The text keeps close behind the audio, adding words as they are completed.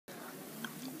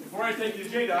before I take you to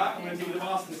JDOC, I'm going to do the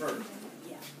Boston first.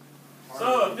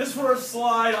 So, if this were a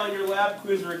slide on your lab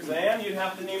quiz or exam, you'd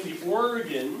have to name the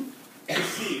organ to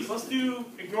see. So let's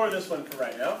ignore this one for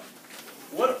right now.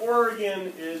 What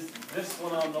organ is this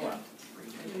one on the left?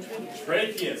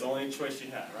 Trachea is the only choice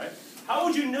you have, right? How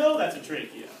would you know that's a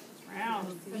trachea?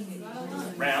 Round.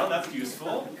 Round, that's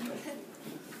useful.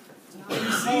 What do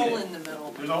you see? Hole in the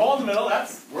middle. There's a hole in the middle,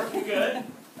 that's working good.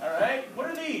 Alright, what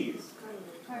are these?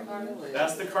 Cartilage.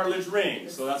 That's the cartilage ring.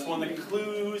 So that's one of the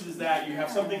clues is that you have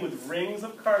something with rings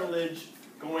of cartilage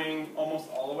going almost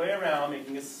all the way around,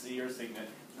 making a C or signet.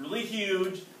 It's really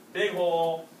huge, big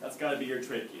hole, that's got to be your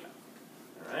trachea.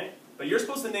 Alright? But you're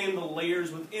supposed to name the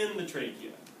layers within the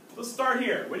trachea. Let's start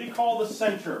here. What do you call the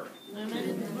center?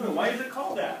 Lumen. Why is it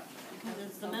called that? Because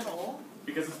it's the middle.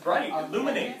 Because it's bright, it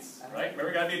illuminates. Right?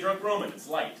 Remember, got to be a drunk Roman. It's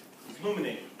light. It's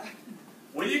illuminating.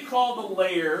 What do you call the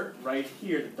layer right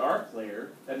here, the dark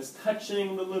layer, that is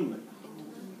touching the lumen?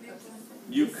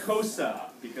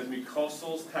 Mucosa, because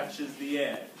mucosal touches the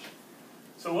edge.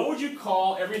 So what would you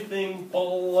call everything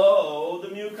below the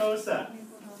mucosa?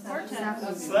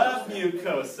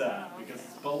 Submucosa, because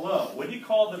it's below. What do you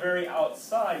call the very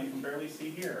outside you can barely see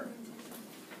here?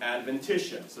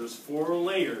 Adventitia. So there's 4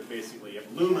 layers, basically. You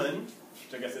have lumen,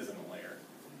 which I guess isn't a layer.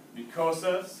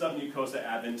 Mucosa, submucosa,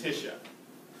 adventitia.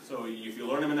 So if you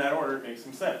learn them in that order, it makes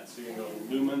some sense. So you can go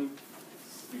lumen,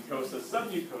 mucosa,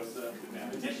 submucosa,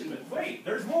 and adventitia. But wait,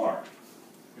 there's more.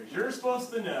 Because you're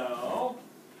supposed to know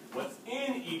what's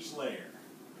in each layer.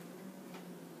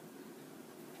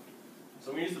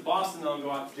 So we use the Boston, then I'll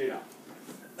go out to JDOC.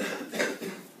 So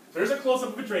there's a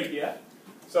close-up of a trachea.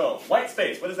 So, white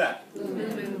space, what is that?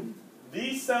 Lumen.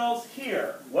 These cells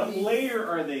here, what layer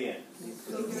are they in?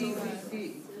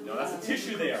 No, that's the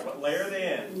tissue they are. What layer are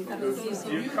they in?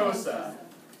 Mucosa.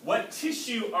 What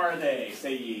tissue are they,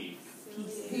 say ye?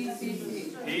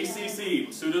 PCC.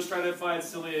 Pseudostratified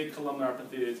ciliate columnar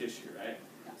epithelial tissue, right?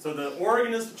 So the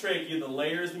organ is the trachea, the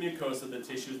layer is the mucosa, the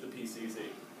tissue is the PCC.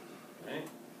 Right?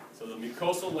 So the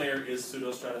mucosal layer is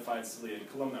pseudostratified ciliate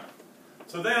columnar.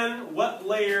 So then, what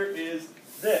layer is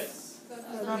this?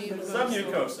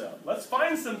 Submucosa. Let's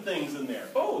find some things in there.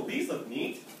 Oh, these look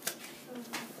neat.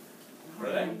 What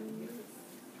are they?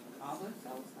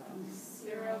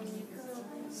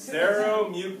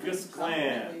 Seromucous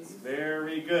glands.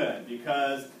 Very good,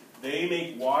 because they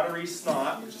make watery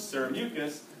snot, which is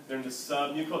seromucus. They're in the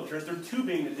submucosa. Here's their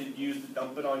tubing that they'd use to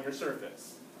dump it on your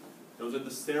surface. Those are the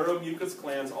seromucous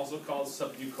glands, also called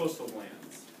submucosal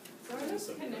glands. So are those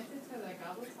connected to the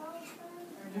goblet cells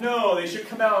then? Or No, they should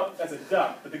come out as a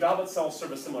duct, but the goblet cells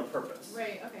serve a similar purpose.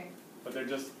 Right, okay. But they're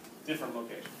just different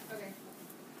locations. Okay.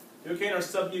 You okay in our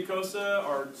submucosa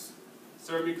or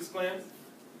seromucous glands?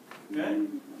 Okay?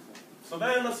 So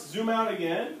then let's zoom out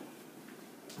again.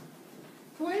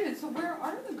 So wait a minute, so where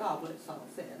are the goblet cells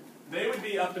then? They would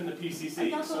be up in the PCC.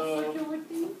 I thought those So circular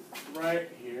things? right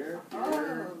here.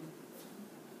 Oh.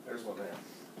 There's one there.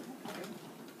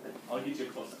 I'll get you a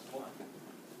close-up. Hold on.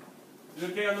 You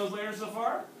okay on those layers so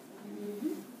far?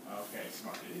 Okay,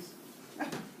 smarties.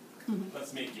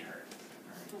 Let's make you hurt.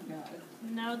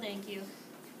 No, thank you.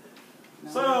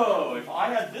 So, if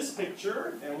I had this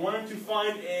picture and wanted to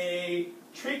find a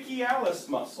trachealis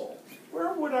muscle,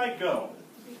 where would I go?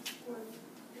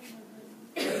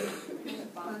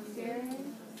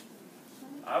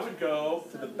 I would go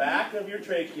to the back of your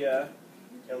trachea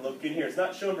and look in here. It's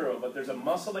not shown very well, but there's a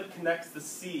muscle that connects the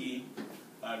C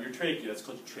of your trachea. That's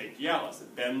called trachealis.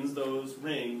 It bends those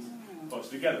rings close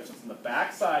together. So it's on the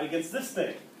back side against this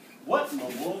thing. What in the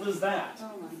world is that?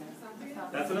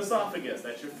 That's an esophagus.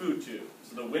 That's your food tube.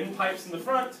 So the windpipe's in the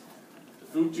front, the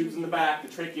food tube's in the back, the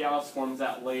trachealis forms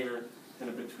that layer kind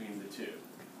of between the two.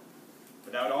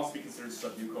 But that would also be considered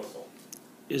submucosal.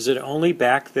 Is it only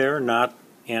back there, not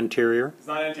anterior? It's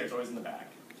not anterior, it's always in the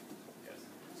back. Yes.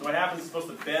 So what happens is it's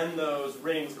supposed to bend those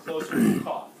rings closer to the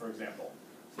cough, for example.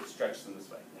 So it stretches them this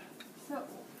way. So,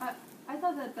 I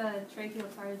thought that the tracheal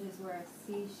cartilages were a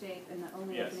C shape and the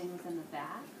only Yes. opening was in the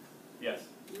back. Yes.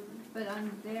 But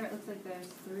on there it looks like there's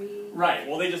 3. Right,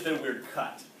 well they just did a weird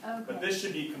cut. Okay. But this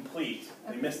should be complete.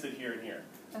 They Okay. missed it here and here.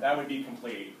 Okay. That would be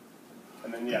complete.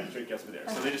 And then, yeah, the trachealis would be there.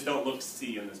 So Okay. they just don't look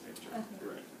C in this picture. Okay.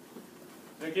 You're right.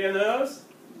 Okay on those?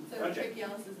 So Okay.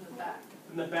 trachealis is in the back.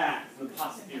 In the back, in the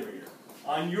posterior.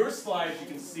 On your slides, you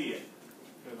can see it.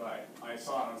 Because I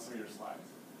saw it on some of your slides.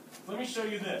 So let me show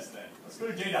you this then. Let's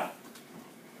go to JDOC.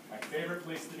 My favorite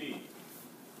place to be.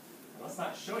 Now, let's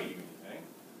not show you anything.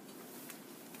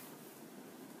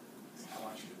 I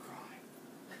want you to cry.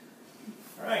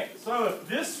 Alright, so if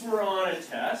this were on a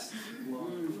test,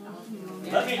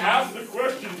 let me ask the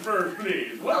question first,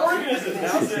 please. What organ is it?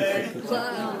 Now say,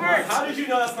 how did you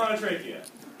know that's not a trachea?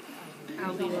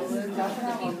 Doesn't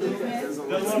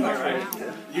look like, right?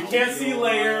 You can't see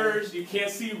layers, you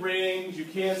can't see rings, you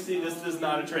can't see, this is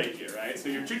not a trachea, right? So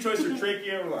your two choices are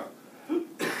trachea or lung.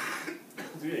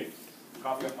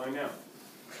 Coughing up mine now.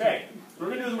 Okay, what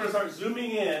we're going to do is we're going to start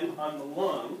zooming in on the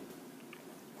lung.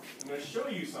 I'm going to show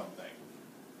you something.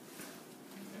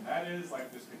 And that is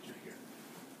like this picture here.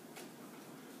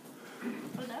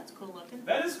 Oh, that's cool looking.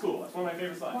 That is cool. That's one of my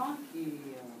favorite slides.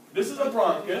 This is a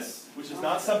bronchus, which is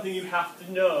not something you have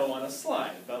to know on a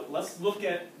slide. But let's look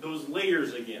at those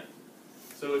layers again.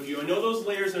 So if you know those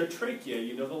layers in a trachea,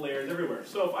 you know the layers everywhere.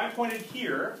 So if I pointed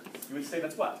here, you would say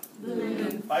that's what?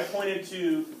 If I pointed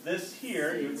to this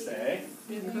here, you would say?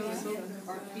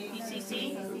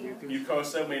 PCC.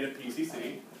 Mucosa made of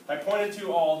PCC. If I pointed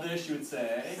to all this, you would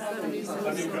say?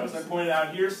 Submucosa. If I pointed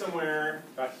out here somewhere,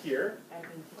 about here,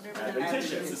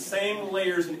 adventitia. It's the same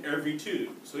layers in every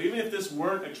tube. So even if this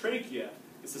weren't a trachea,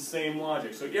 it's the same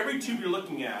logic. So every tube you're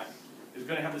looking at is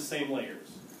going to have the same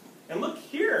layers. And look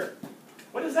here.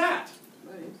 What is that?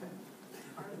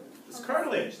 It's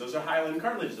cartilage. Those are hyaline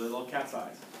cartilage. They're little cat's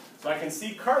eyes. So I can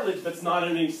see cartilage that's not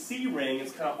in a C ring.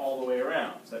 It's kind of all the way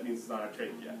around. So that means it's not a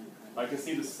trachea. I can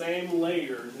see the same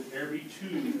layers in every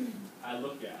tube I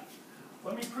look at.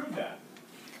 Let me prove that.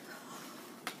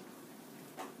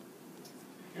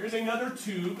 Here's another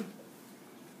tube.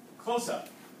 Close up.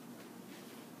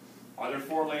 Are there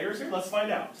 4 layers here? Let's find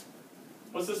out.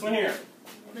 What's this one here?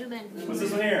 Lumen. What's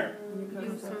this one here?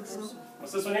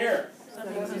 What's this one here?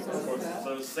 Submucosa.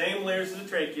 So the same layers as the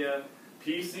trachea,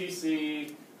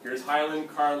 PCC, here's hyaline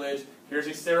cartilage, here's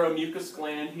a seromucous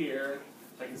gland here.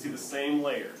 So I can see the same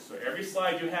layers. So every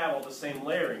slide you have all the same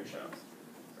layering shows.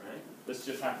 Right? This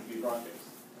just happens to be bronchus.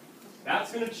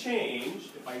 That's going to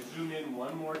change if I zoom in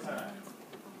one more time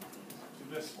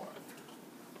to this one.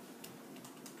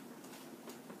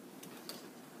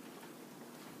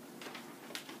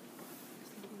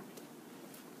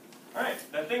 Alright,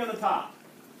 that thing on the top.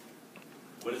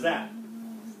 What is that?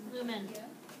 Lumen. It's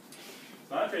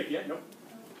not a trachea, nope.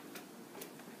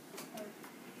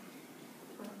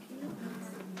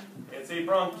 It's a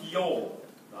bronchiole,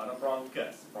 not a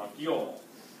bronchus. Bronchiole.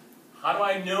 How do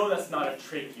I know that's not a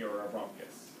trachea or a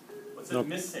bronchus? What's it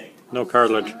missing? No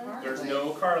cartilage. There's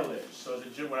no cartilage. So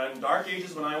when I'm in dark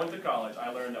ages, when I went to college,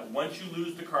 I learned that once you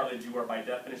lose the cartilage, you are by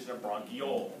definition a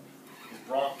bronchiole. Because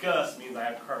bronchus means I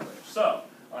have cartilage. So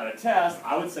on a test,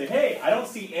 I would say, hey, I don't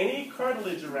see any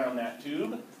cartilage around that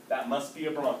tube. That must be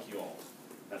a bronchiole.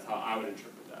 That's how I would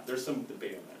interpret that. There's some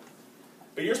debate on that.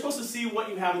 But you're supposed to see what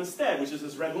you have instead, which is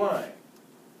this red line.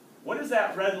 What is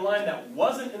that red line that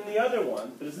wasn't in the other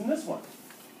one, but is in this one?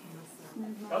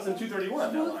 That was in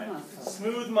 231, that line.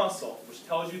 Smooth muscle, which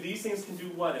tells you these things can do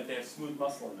what if they have smooth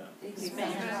muscle in them?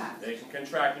 They can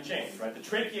contract and change, right? The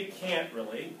trachea can't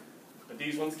really, but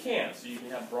these ones can. So you can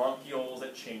have bronchioles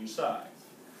that change size.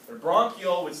 The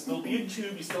bronchiole would still be a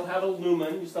tube, you still have a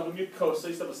lumen, you still have a mucosa,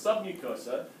 you still have a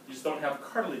submucosa, you just don't have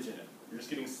cartilage in it. You're just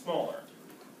getting smaller.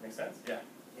 Make sense? Yeah.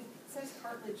 It says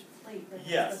cartilage plate, but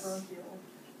Yes. it's the bronchiole.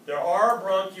 There are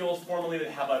bronchioles formally that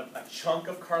have a chunk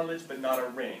of cartilage but not a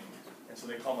ring. And so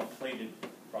they call them a plated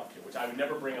bronchiole, which I would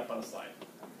never bring up on a slide.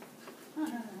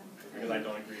 Because I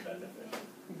don't agree with that definition.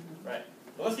 Right.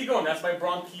 Well, let's keep going. That's my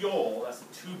bronchiole. That's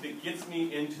the tube that gets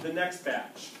me into the next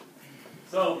batch.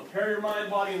 So prepare your mind,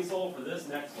 body, and soul for this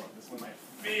next one. This is one of my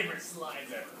favorite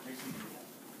slides ever. Makes me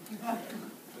drool.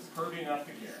 Just hurting up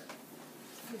to here.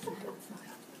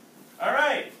 All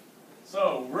right.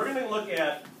 So we're going to look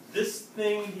at this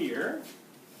thing here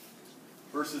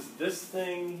versus this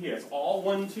thing here. It's all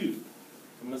one tube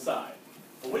from the side.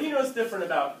 But what do you notice different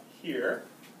about here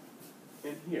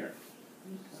and here?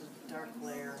 Dark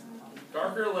layer.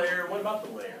 Darker layer. What about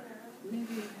the layer?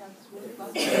 Maybe it has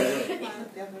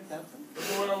Does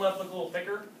the one on the left look a little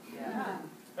thicker? Yeah.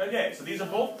 Okay, so these are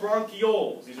both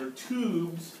bronchioles. These are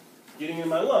tubes getting in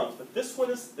my lungs. But this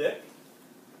one is thick.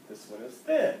 This one is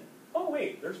thin. Oh,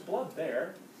 wait, there's blood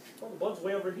there. Oh, the blood's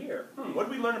way over here. What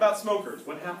did we learn about smokers?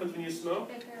 What happens when you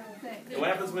smoke? And what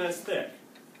happens when it's thick?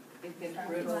 It gets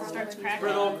brittle. It starts cracking.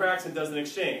 Brittle, cracks, and doesn't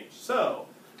exchange. So,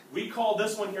 we call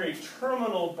this one here a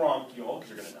terminal bronchiole, because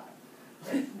you're going to die.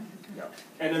 Right? Yeah.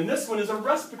 And then this one is a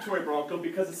respiratory bronchiole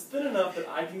because it's thin enough that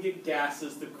I can get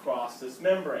gases to cross this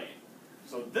membrane.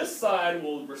 So this side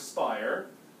will respire,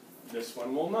 this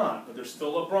one will not, but there's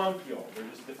still a bronchiole. They're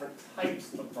just different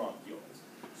types of bronchioles.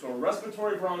 So a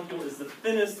respiratory bronchiole is the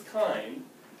thinnest kind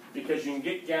because you can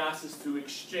get gases to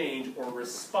exchange or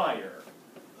respire.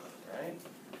 Right?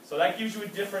 So that gives you a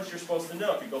difference you're supposed to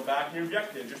know. If you go back in your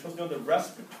objectives, you're supposed to know the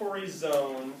respiratory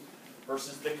zone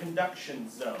versus the conduction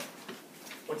zone.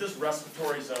 What does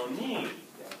respiratory zone mean?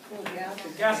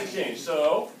 Gas exchange.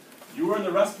 So you are in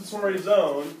the respiratory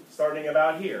zone starting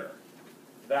about here,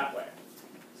 that way.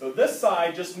 So this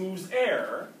side just moves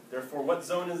air. Therefore, what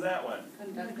zone is that one?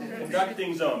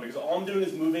 Conducting zone, because all I'm doing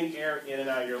is moving air in and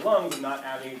out of your lungs and not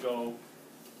having it go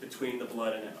between the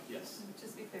blood and out. Yes?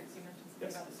 Just be clear, 'cause you mentioned something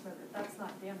Yes. about the smoker. That's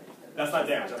not damage, though. That's not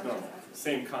damage, that's normal.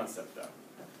 Same concept, though.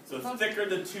 So the thicker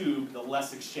the tube, the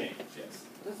less exchange. Yes?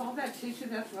 Does all that tissue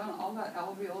that's around, all that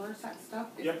alveolar stuff,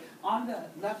 is Yep. on the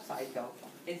left side though,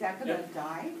 is that gonna Yep.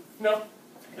 die? No,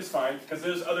 it's fine, because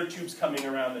there's other tubes coming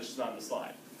around that's just not in the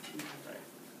slide. Right.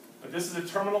 But this is a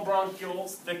terminal bronchiole,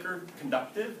 it's thicker,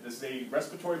 conductive. This is a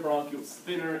respiratory bronchiole, it's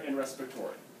thinner and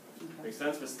respiratory. Makes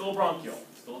sense? But still bronchiole,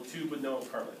 still a tube with no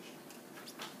cartilage.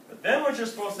 But then what you're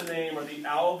supposed to name are the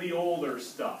alveolar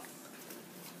stuff.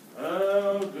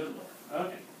 Oh, good lord.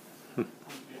 Okay. Give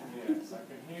me a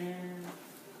second here.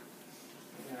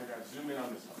 And I gotta zoom in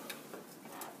on this one.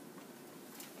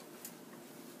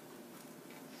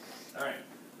 Alright.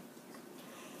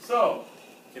 So,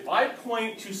 if I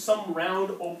point to some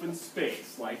round open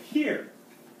space, like here,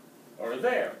 or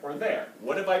there,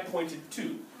 what have I pointed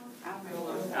to?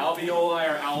 Alveolar. Alveoli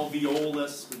or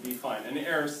alveolus would be fine, an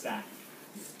air sac.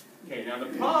 Okay, now the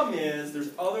problem is there's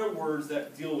other words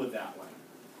that deal with that one.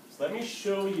 So let me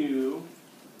show you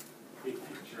a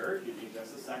picture. Give me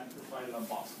just a second to find it on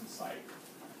Boston site.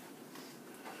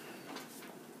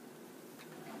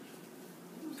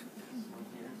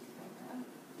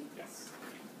 Yes.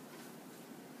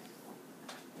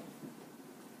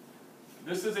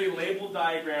 This is a labeled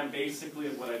diagram basically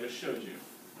of what I just showed you.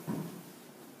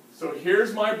 So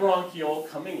here's my bronchiole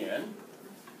coming in,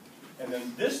 and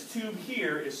then this tube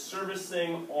here is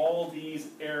servicing all these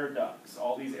air ducts,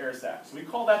 all these air sacs. So we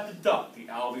call that the duct. The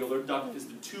alveolar duct is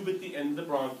the tube at the end of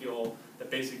the bronchiole that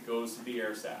basically goes to the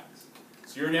air sacs.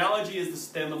 So your analogy is the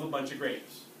stem of a bunch of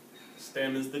grapes. The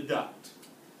stem is the duct.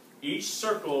 Each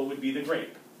circle would be the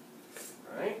grape.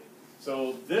 All right?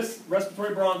 So this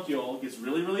respiratory bronchiole gets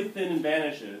really, really thin and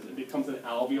vanishes and becomes an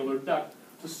alveolar duct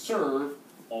to serve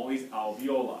all these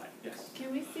alveoli. Yes?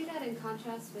 Can we see that in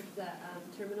contrast with the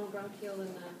terminal bronchiole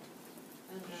and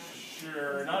the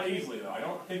Sure, not easily though. I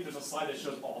don't think there's a slide that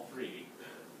shows all three.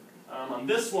 On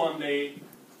this one,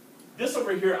 this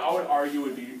over here, I would argue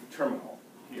would be terminal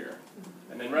here.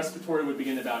 And then respiratory would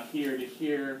begin about here to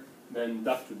here, then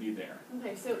duct would be there.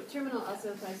 Okay, so terminal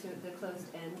also applies to the closed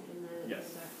end in the Yes.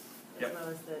 duct, as Yep.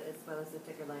 well as the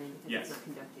thicker lining because Yes. it's not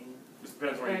conducting. Just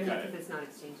depends Or where I you mean, cut if it. it's not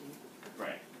exchanging.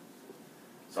 Right.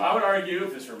 So I would argue,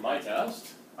 if this were my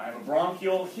test, I have a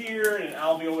bronchiole here and an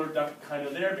alveolar duct kind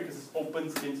of there because this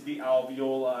opens into the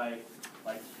alveoli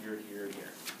like here, here,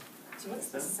 here. So what's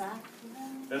the sac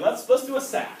then? Then let's do a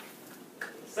sac.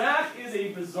 Sac is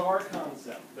a bizarre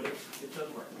concept, but it does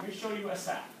work. Let me show you a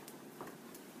sac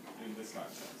in this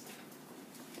context.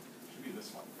 Should be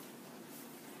this one.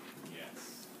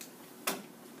 Yes.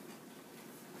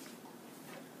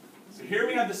 So here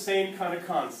we have the same kind of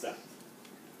concept.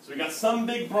 So we got some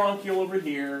big bronchiole over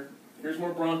here. Here's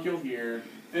more bronchiole here.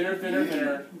 Thinner, thinner,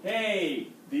 thinner. Hey,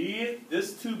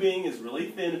 this tubing is really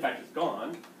thin. In fact, it's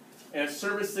gone. And it's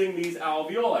servicing these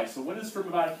alveoli. So what is from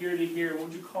about here to here? What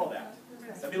would you call that?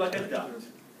 That'd be like a duct.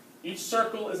 Each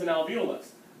circle is an alveolus.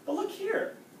 But look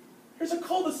here. Here's a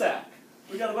cul-de-sac.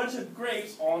 We got a bunch of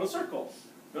grapes all in a circle.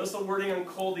 Notice the wording on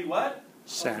cul-de what?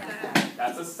 Sac.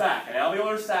 That's a sac. An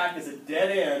alveolar sac is a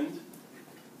dead end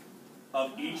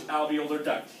of each alveolar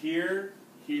duct. Here,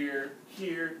 here,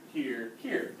 here, here,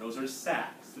 here. Those are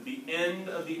sacs. So the end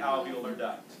of the alveolar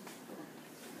duct.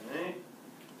 Okay?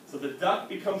 So the duct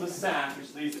becomes a sac,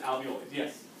 which leads to alveoli.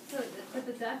 Yes? But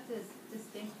the duct is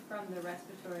distinct from the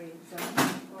respiratory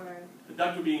zone, or? The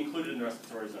duct would be included in the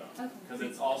respiratory zone Okay. because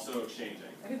it's also exchanging.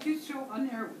 Could you show on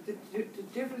there the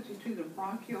difference between the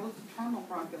bronchioles, the terminal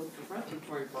bronchioles, the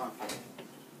respiratory bronchioles?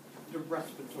 The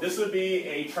respiratory. This would be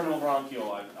a terminal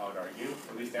bronchiole, I would argue,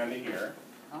 at least down to here.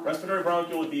 Respiratory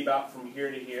bronchiole would be about from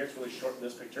here to here. It's really short in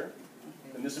this picture.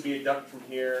 And this would be a duct from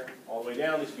here all the way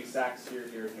down. These would be sacs here,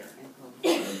 here, and here.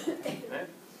 Okay?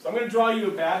 So I'm going to draw you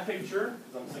a bad picture,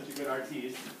 because I'm such a good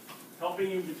artiste, helping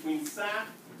you between sac,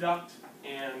 duct,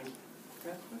 and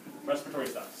respiratory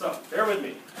stuff. So, bear with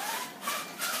me.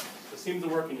 This seems to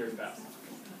work in yours best.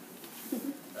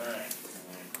 Alright.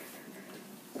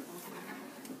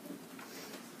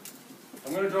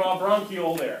 I'm going to draw a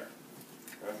bronchiole there.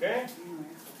 Okay?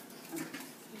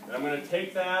 And I'm going to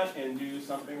take that and do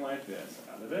something like this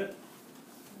out of it.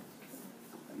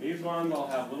 And these ones, I'll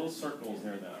have little circles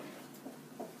near them.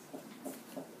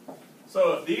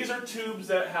 So if these are tubes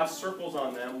that have circles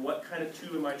on them, what kind of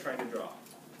tube am I trying to draw?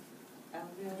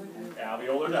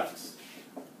 Alveolar ducts.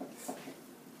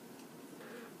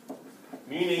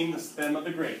 Meaning the stem of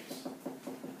the grapes.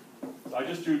 So I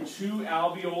just drew 2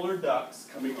 alveolar ducts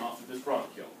coming off of this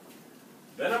bronchiole.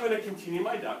 Then I'm going to continue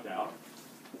my duct out.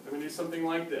 I'm going to do something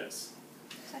like this.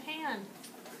 It's a hand.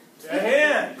 A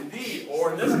hand, indeed.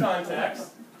 Or in this context,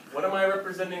 what am I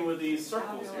representing with these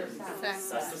circles here? That's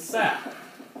the sac.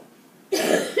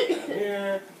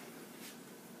 Here.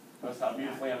 Notice how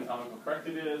beautifully anatomically correct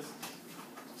it is.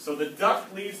 So the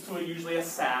duct leads to usually a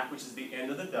sac, which is the end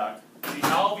of the duct. The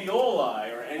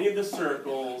alveoli, or any of the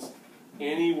circles,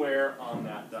 anywhere on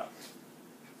that duct.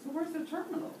 So where's the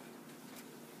terminal?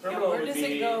 Terminal Where would does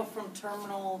be, it go from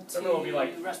terminal to terminal would be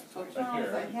like respiratory? right Terminal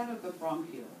is here. the head of the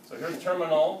bronchiole. So here's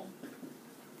terminal,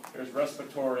 there's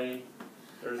respiratory,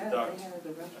 there's That's duct. the head of the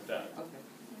respiratory. Duct. Okay.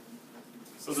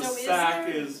 So the So is sac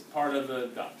there- is part of the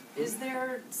duct. Is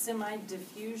there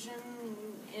semi-diffusion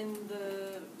in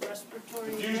the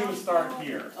respiratory? Diffusion would start bronchiole?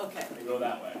 here Okay. and go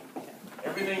that way. Okay.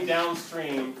 Everything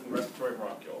downstream from the respiratory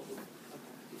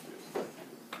bronchioles.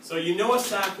 So you know a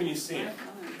sac when you see it.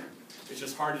 It's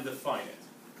just hard to define it.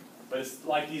 But it's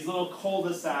like these little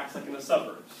cul-de-sacs like in the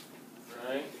suburbs.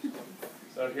 Right?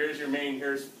 So here's your main,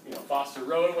 here's Foster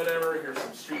Road, whatever, here's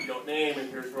some street you don't name, and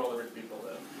here's where all the rich people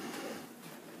live.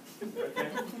 Okay?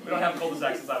 We don't have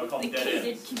cul-de-sacs inside, we call them dead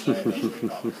ends. Right? That's what we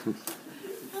call them.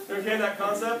 You okay with that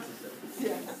concept?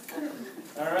 Yes.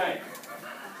 Alright.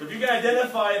 So if you can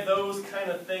identify those kind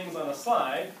of things on a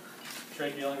slide,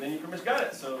 tracheal, then you pretty much got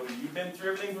it. So you've been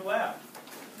through everything for lab.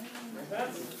 Make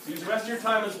sense? Use the rest of your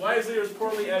time as wisely or as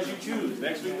poorly as you choose.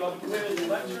 Next week I'll be quiz,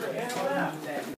 lecture, and lab.